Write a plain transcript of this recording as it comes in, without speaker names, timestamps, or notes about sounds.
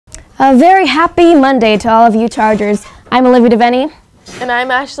A very happy Monday to all of you Chargers. I'm Olivia DeVenny. And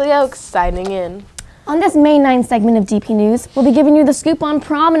I'm Ashley Oaks, signing in. On this May 9 segment of DP News, we'll be giving you the scoop on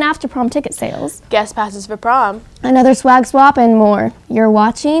prom and after prom ticket sales, guest passes for prom, another swag swap, and more. You're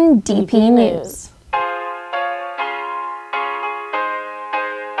watching DP News.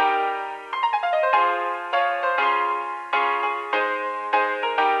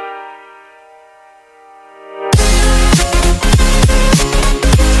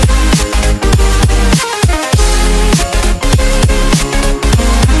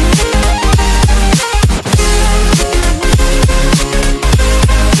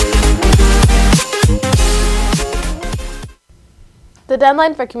 The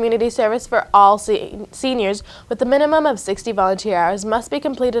deadline for community service for all seniors with a minimum of 60 volunteer hours must be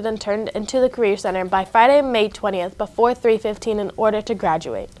completed and turned into the Career Center by Friday, May 20th before 3:15 in order to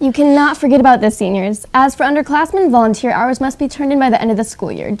graduate. You cannot forget about this, seniors. As for underclassmen, volunteer hours must be turned in by the end of the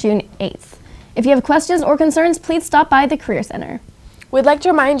school year, June 8th. If you have questions or concerns, please stop by the Career Center. We'd like to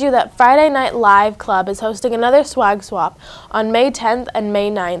remind you that Friday Night Live Club is hosting another swag swap on May 10th and May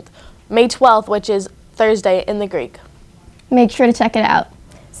 9th, May 12th, which is Thursday, in the Greek. Make sure to check it out.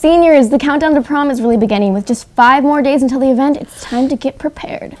 Seniors, the countdown to prom is really beginning. With just 5 more days until the event, it's time to get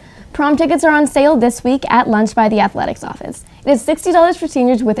prepared. Prom tickets are on sale this week at lunch by the athletics office. It is $60 for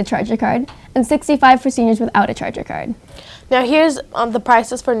seniors with a Charger card and $65 for seniors without a Charger card. Now here's the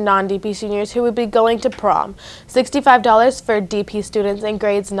prices for non-DP seniors who would be going to prom. $65 for DP students in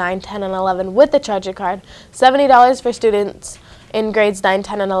grades 9, 10, and 11 with the Charger card. $70 for students in grades 9,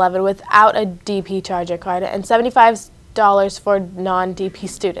 10, and 11 without a DP Charger card, and $75 for non-DP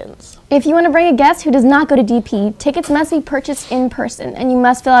students. If you want to bring a guest who does not go to DP, tickets must be purchased in person, and you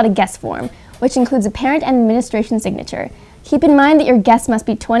must fill out a guest form, which includes a parent and administration signature. Keep in mind that your guest must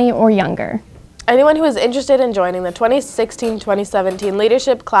be 20 or younger. Anyone who is interested in joining the 2016-2017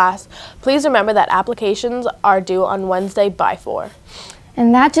 leadership class, please remember that applications are due on Wednesday by 4.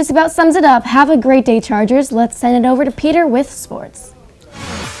 And that just about sums it up. Have a great day, Chargers. Let's send it over to Peter with sports.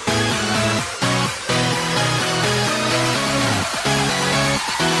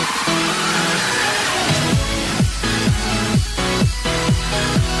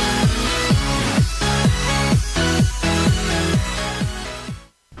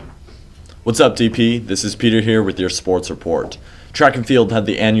 What's up, DP? This is Peter here with your sports report. Track and field had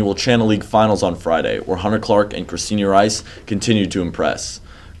the annual Channel League Finals on Friday, where Hunter Clark and Christina Rice continued to impress.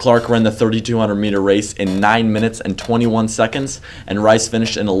 Clark ran the 3,200-meter race in 9 minutes and 21 seconds, and Rice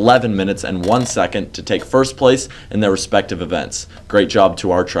finished in 11 minutes and 1 second to take first place in their respective events. Great job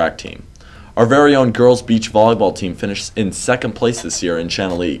to our track team. Our very own girls beach volleyball team finished in second place this year in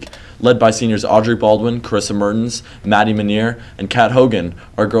Channel League. Led by seniors Audrey Baldwin, Carissa Mertens, Maddie Manier, and Kat Hogan,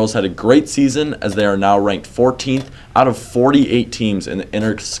 our girls had a great season as they are now ranked 14th out of 48 teams in the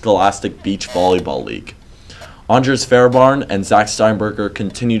Interscholastic Beach Volleyball League. Andres Fairbarn and Zach Steinberger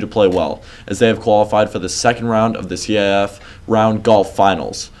continue to play well as they have qualified for the second round of the CIF Round Golf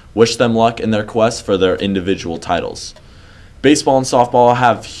Finals. Wish them luck in their quest for their individual titles. Baseball and softball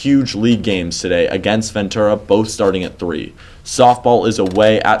have huge league games today against Ventura, both starting at 3. Softball is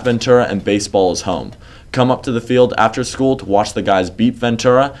away at Ventura and baseball is home. Come up to the field after school to watch the guys beat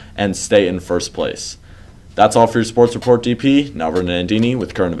Ventura and stay in first place. That's all for your Sports Report, DP. Now Vernon Andini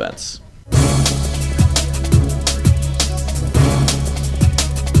with current events.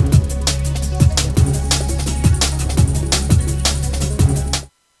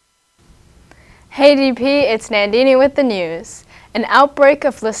 Hey DP, it's Nandini with the news. An outbreak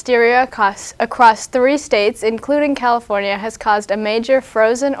of listeria across 3 states, including California, has caused a major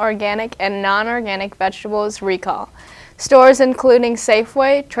frozen organic and non-organic vegetables recall. Stores including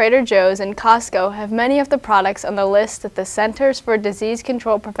Safeway, Trader Joe's, and Costco have many of the products on the list that the Centers for Disease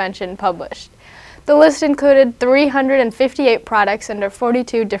Control Prevention published. The list included 358 products under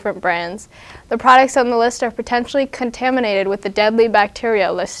 42 different brands. The products on the list are potentially contaminated with the deadly bacteria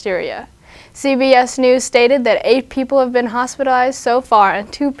Listeria. CBS News stated that 8 people have been hospitalized so far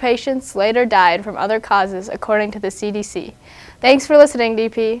and 2 patients later died from other causes, according to the CDC. Thanks for listening,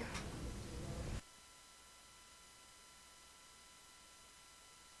 DP.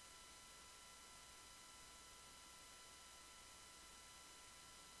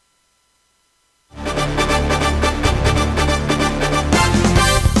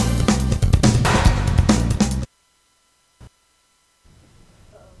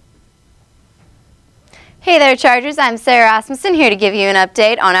 Hey there, Chargers. I'm Sarah Asmussen here to give you an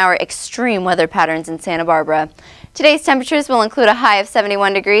update on our extreme weather patterns in Santa Barbara. Today's temperatures will include a high of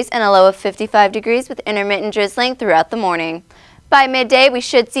 71 degrees and a low of 55 degrees with intermittent drizzling throughout the morning. By midday, we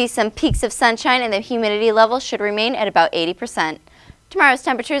should see some peaks of sunshine and the humidity level should remain at about 80%. Tomorrow's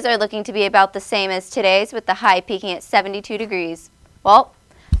temperatures are looking to be about the same as today's, with the high peaking at 72 degrees. Well,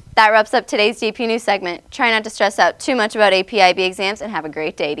 that wraps up today's DP News segment. Try not to stress out too much about APIB exams and have a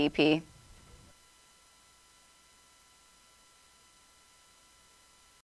great day, DP.